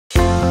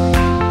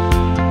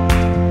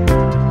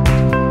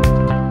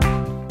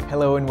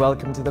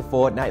welcome to the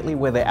Fortnightly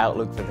Weather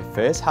Outlook for the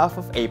first half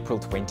of April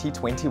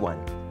 2021.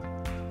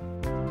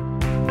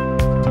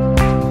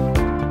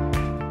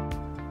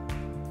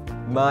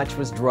 March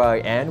was dry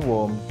and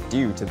warm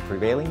due to the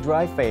prevailing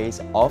dry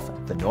phase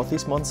of the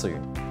northeast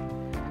monsoon.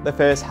 The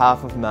first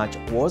half of March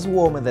was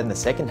warmer than the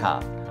second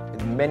half,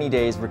 with many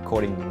days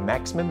recording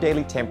maximum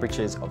daily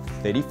temperatures of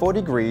 34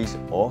 degrees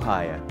or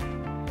higher.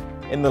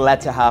 In the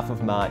latter half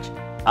of March,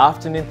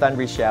 afternoon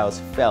thundery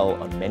showers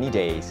fell on many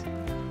days.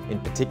 In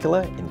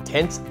particular,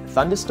 intense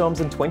thunderstorms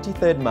on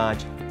 23rd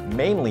March,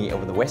 mainly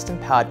over the western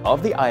part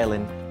of the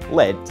island,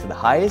 led to the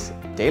highest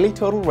daily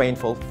total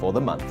rainfall for the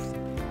month.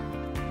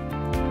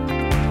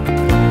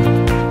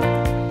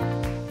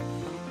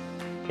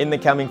 In the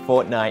coming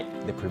fortnight,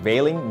 the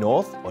prevailing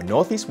north or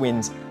northeast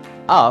winds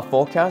are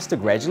forecast to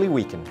gradually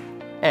weaken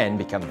and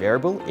become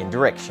variable in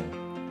direction.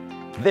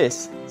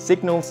 This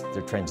signals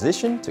the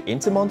transition to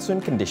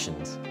intermonsoon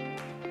conditions.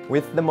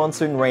 With the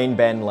monsoon rain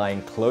band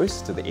lying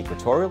close to the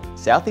equatorial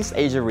Southeast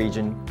Asia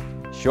region,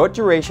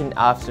 short-duration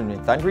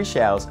afternoon thundery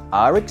showers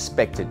are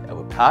expected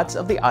over parts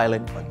of the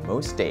island on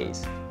most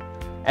days.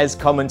 As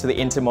common to the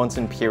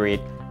intermonsoon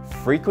period,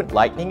 frequent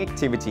lightning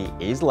activity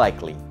is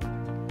likely.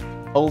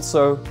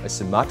 Also, a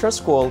Sumatra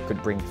squall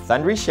could bring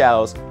thundery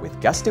showers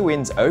with gusty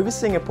winds over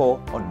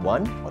Singapore on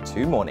 1 or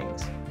 2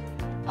 mornings.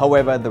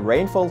 However, the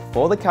rainfall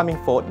for the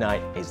coming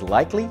fortnight is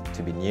likely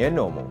to be near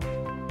normal.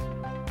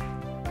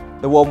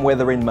 The warm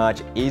weather in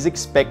March is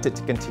expected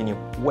to continue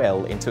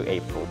well into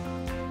April.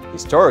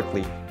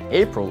 Historically,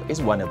 April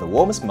is one of the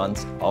warmest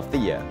months of the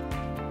year.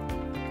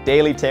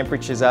 Daily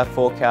temperatures are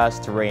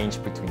forecast to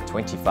range between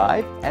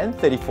 25 and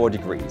 34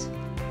 degrees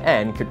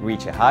and could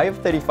reach a high of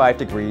 35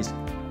 degrees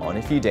on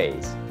a few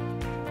days.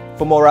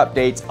 For more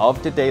updates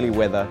of the daily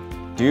weather,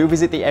 do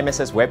visit the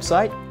MSS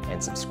website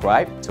and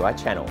subscribe to our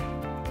channel.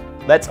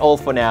 That's all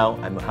for now.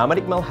 I'm Muhammad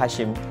Iqmal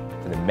Hashim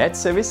for the Met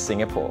Service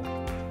Singapore.